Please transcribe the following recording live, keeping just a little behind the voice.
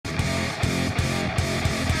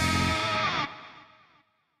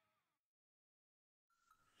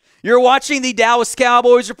You're watching the Dallas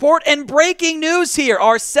Cowboys Report, and breaking news here.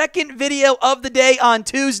 Our second video of the day on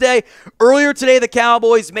Tuesday. Earlier today, the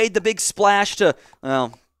Cowboys made the big splash to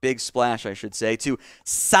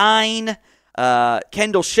sign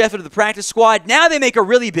Kendall Sheffield to the practice squad. Now they make a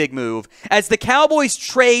really big move as the Cowboys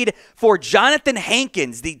trade for Johnathan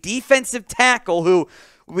Hankins, the defensive tackle who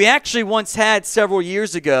we actually once had several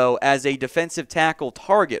years ago as a defensive tackle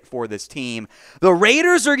target for this team. The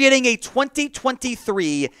Raiders are getting a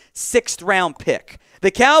 2023 sixth-round pick.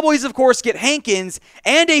 The Cowboys, of course, get Hankins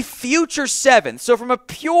and a future seventh. So from a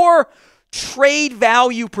pure trade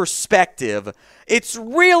value perspective, it's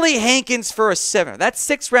really Hankins for a seventh. That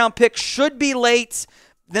sixth-round pick should be late.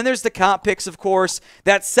 Then there's the comp picks, of course.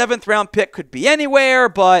 That seventh-round pick could be anywhere,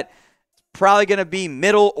 but probably going to be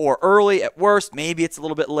middle or early at worst. Maybe it's a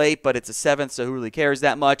little bit late, but it's a seventh, so who really cares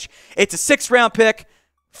that much? It's a sixth-round pick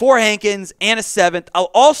for Hankins and a seventh. I'll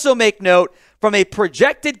also make note from a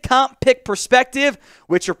projected comp pick perspective,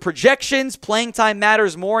 which are projections, playing time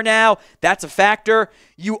matters more now. That's a factor.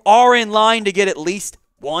 You are in line to get at least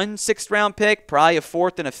one sixth-round pick, probably a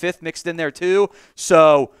fourth and a fifth mixed in there too.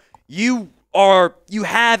 So you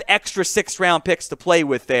have extra sixth-round picks to play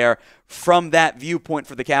with there from that viewpoint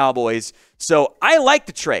for the Cowboys. So I like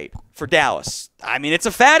the trade for Dallas. I mean, it's a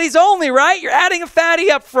fatties only, right? You're adding a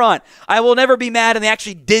fatty up front. I will never be mad, and they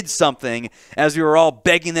actually did something as we were all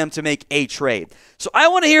begging them to make a trade. So I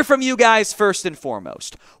want to hear from you guys first and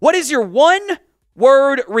foremost. What is your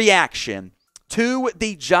one-word reaction to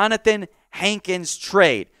the Johnathan Hankins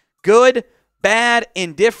trade? Good, bad,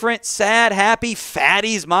 indifferent, sad, happy?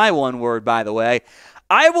 Fatty's my one word, by the way.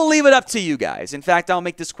 I will leave it up to you guys. In fact, I'll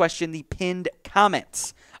make this question the pinned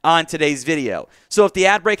comments on today's video. So if the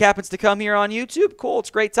ad break happens to come here on YouTube, cool, it's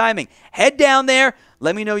great timing. Head down there.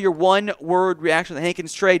 Let me know your one-word reaction to the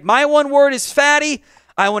Hankins trade. My one word is fatty.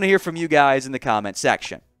 I want to hear from you guys in the comment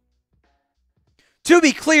section. To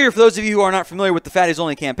be clear, for those of you who are not familiar with the Fatties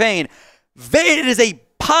Only campaign, it is a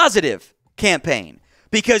positive campaign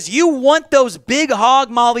because you want those big hog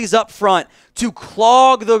mollies up front to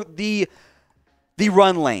clog the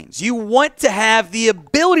run lanes. You want to have the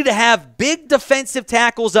ability to have big defensive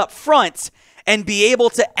tackles up front and be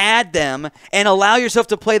able to add them and allow yourself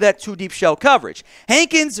to play that two deep shell coverage.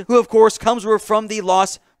 Hankins, who of course comes from the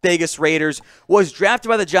Las Vegas Raiders, was drafted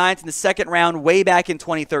by the Giants in the second round way back in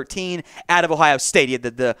 2013 out of Ohio State. He had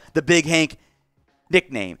the Big Hank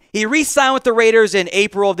nickname. He re-signed with the Raiders in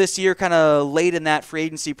April of this year, kind of late in that free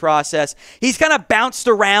agency process. He's kind of bounced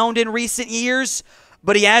around in recent years,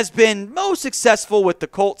 but he has been most successful with the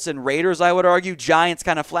Colts and Raiders, I would argue. Giants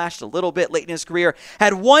kind of flashed a little bit late in his career.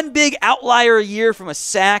 Had one big outlier a year from a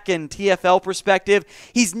sack and TFL perspective.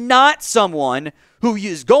 He's not someone who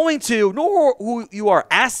is going to, nor who you are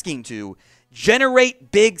asking to, generate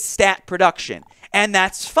big stat production. And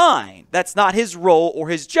that's fine. That's not his role or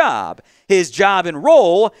his job. His job and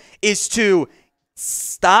role is to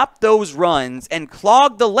stop those runs and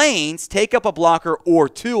clog the lanes, take up a blocker or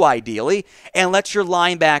two ideally, and let your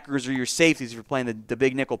linebackers or your safeties, if you're playing the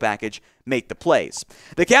big nickel package, make the plays.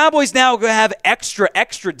 The Cowboys now have extra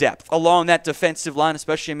depth along that defensive line,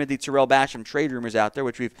 especially amid the Terrell Basham trade rumors out there,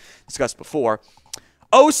 which we've discussed before.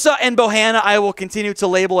 Osa and Bohanna I will continue to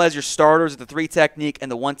label as your starters at the 3 technique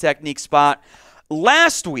and the 1 technique spot.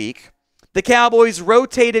 Last week, the Cowboys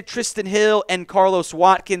rotated Tristan Hill and Carlos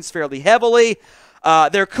Watkins fairly heavily.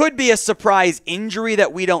 There could be a surprise injury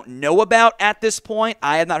that we don't know about at this point.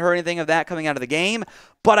 I have not heard anything of that coming out of the game.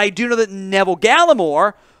 But I do know that Neville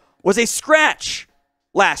Gallimore was a scratch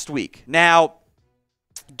last week. Now,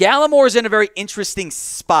 Gallimore is in a very interesting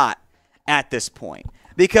spot at this point,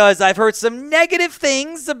 because I've heard some negative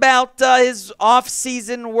things about his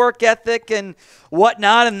off-season work ethic and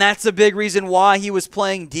whatnot, and that's a big reason why he was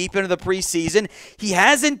playing deep into the preseason. He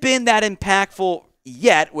hasn't been that impactful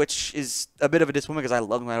yet, which is a bit of a disappointment because I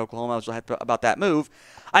love him at Oklahoma. I was happy about that move.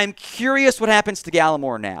 I'm curious what happens to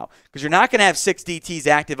Gallimore now, because you're not going to have 6 DTs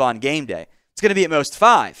active on game day. It's going to be at most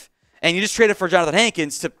 5. And you just traded for Johnathan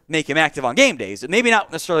Hankins to make him active on game days. Maybe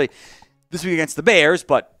not necessarily this week against the Bears,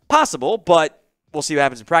 but possible, but we'll see what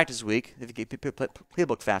happens in practice week if he can play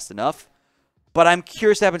playbook fast enough. But I'm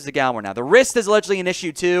curious what happens to Gallimore now. The wrist is allegedly an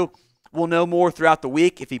issue too. We'll know more throughout the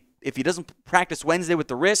week. If he doesn't practice Wednesday with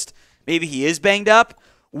the wrist, maybe he is banged up.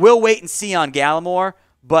 We'll wait and see on Gallimore.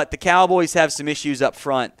 But the Cowboys have some issues up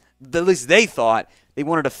front. At least they thought they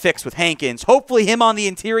wanted to fix with Hankins. Hopefully him on the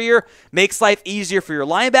interior makes life easier for your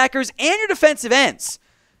linebackers and your defensive ends.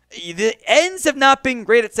 The ends have not been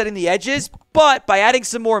great at setting the edges, but by adding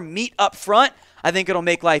some more meat up front, I think it'll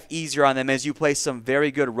make life easier on them as you play some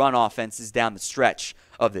very good run offenses down the stretch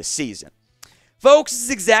of this season. Folks, this is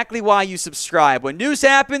exactly why you subscribe. When news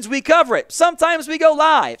happens, we cover it. Sometimes we go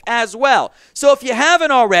live as well. So if you haven't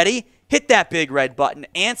already, hit that big red button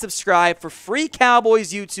and subscribe for free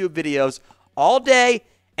Cowboys YouTube videos all day,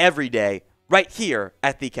 every day, right here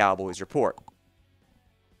at the Cowboys Report.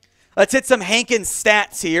 Let's hit some Hankins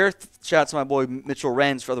stats here. Shout out to my boy Mitchell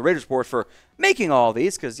Renz for the Raiders Report for making all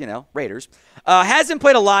these because, you know, Raiders. Hasn't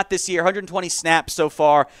played a lot this year, 120 snaps so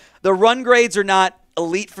far. The run grades are not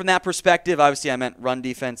elite from that perspective. Obviously, I meant run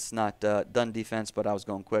defense, not done defense, but I was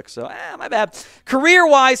going quick, so my bad.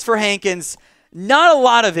 Career-wise for Hankins, not a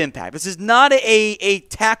lot of impact. This is not a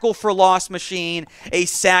tackle for loss machine, a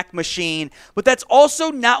sack machine, but that's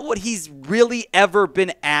also not what he's really ever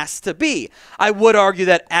been asked to be. I would argue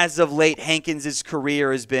that as of late, Hankins'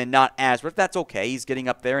 career has been not as, but that's okay. He's getting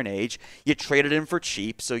up there in age. You traded him for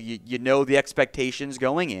cheap, so you know the expectations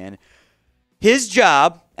going in. His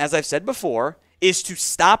job, as I've said before, is to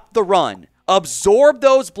stop the run, absorb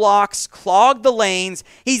those blocks, clog the lanes.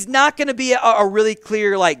 He's not going to be a really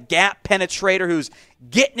clear like gap penetrator who's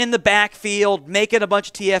getting in the backfield, making a bunch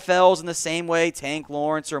of TFLs in the same way Tank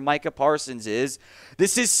Lawrence or Micah Parsons is.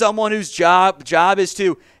 This is someone whose job is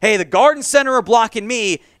to, hey, the guard and center are blocking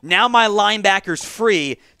me. Now my linebacker's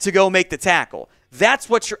free to go make the tackle. That's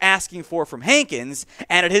what you're asking for from Hankins,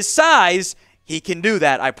 and at his size, he can do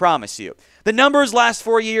that, I promise you. The numbers last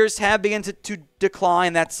 4 years have begun to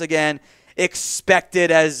decline. That's, again, expected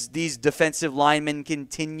as these defensive linemen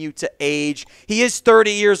continue to age. He is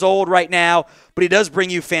 30 years old right now, but he does bring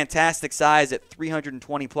you fantastic size at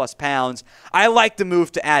 320-plus pounds. I like the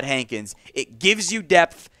move to add Hankins. It gives you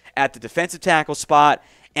depth at the defensive tackle spot,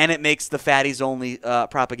 and it makes the Fatties Only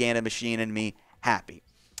propaganda machine and me happy.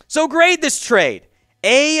 So grade this trade.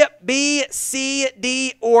 A, B, C,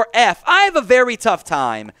 D, or F. I have a very tough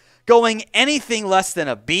time going anything less than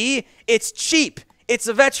a B. It's cheap. It's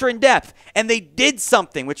a veteran depth. And they did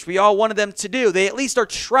something, which we all wanted them to do. They at least are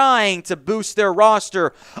trying to boost their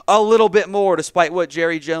roster a little bit more, despite what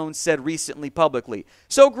Jerry Jones said recently publicly.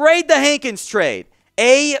 So grade the Hankins trade.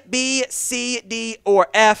 A, B, C, D, or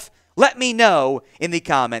F. Let me know in the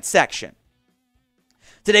comments section.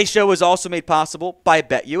 Today's show is also made possible by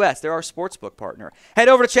BetUS. They're our sportsbook partner. Head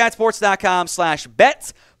over to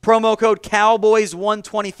chatsports.com/bet. Promo code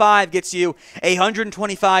Cowboys125 gets you a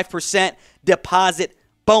 125% deposit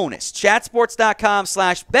bonus.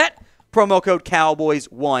 Chatsports.com/bet. Promo code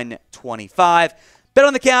Cowboys125. Bet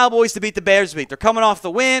on the Cowboys to beat the Bears week. They're coming off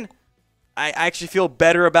the win. I actually feel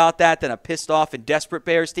better about that than a pissed off and desperate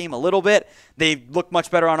Bears team a little bit. They look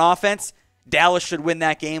much better on offense. Dallas should win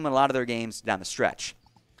that game and a lot of their games down the stretch.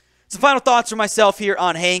 Some final thoughts for myself here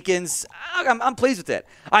on Hankins. I'm pleased with it.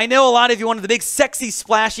 I know a lot of you wanted the big, sexy,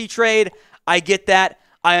 splashy trade. I get that.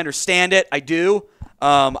 I understand it. I do.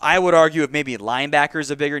 I would argue if maybe linebacker is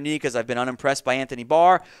a bigger need because I've been unimpressed by Anthony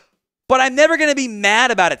Barr. But I'm never going to be mad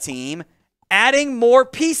about a team adding more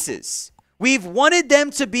pieces. We've wanted them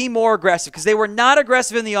to be more aggressive because they were not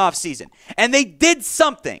aggressive in the offseason. And they did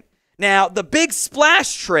something. Now, the big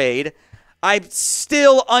splash trade, I'm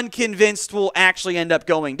still unconvinced will actually end up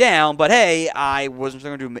going down, but hey, I wasn't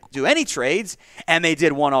going to do any trades, and they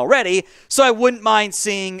did one already, so I wouldn't mind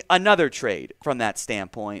seeing another trade from that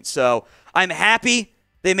standpoint. So I'm happy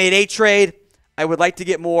they made a trade. I would like to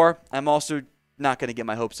get more. I'm also not going to get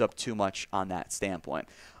my hopes up too much on that standpoint.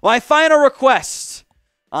 My final request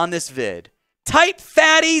on this vid: type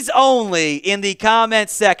Fatties Only in the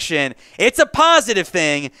comments section. It's a positive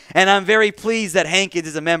thing, and I'm very pleased that Hankins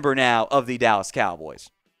is a member now of the Dallas Cowboys.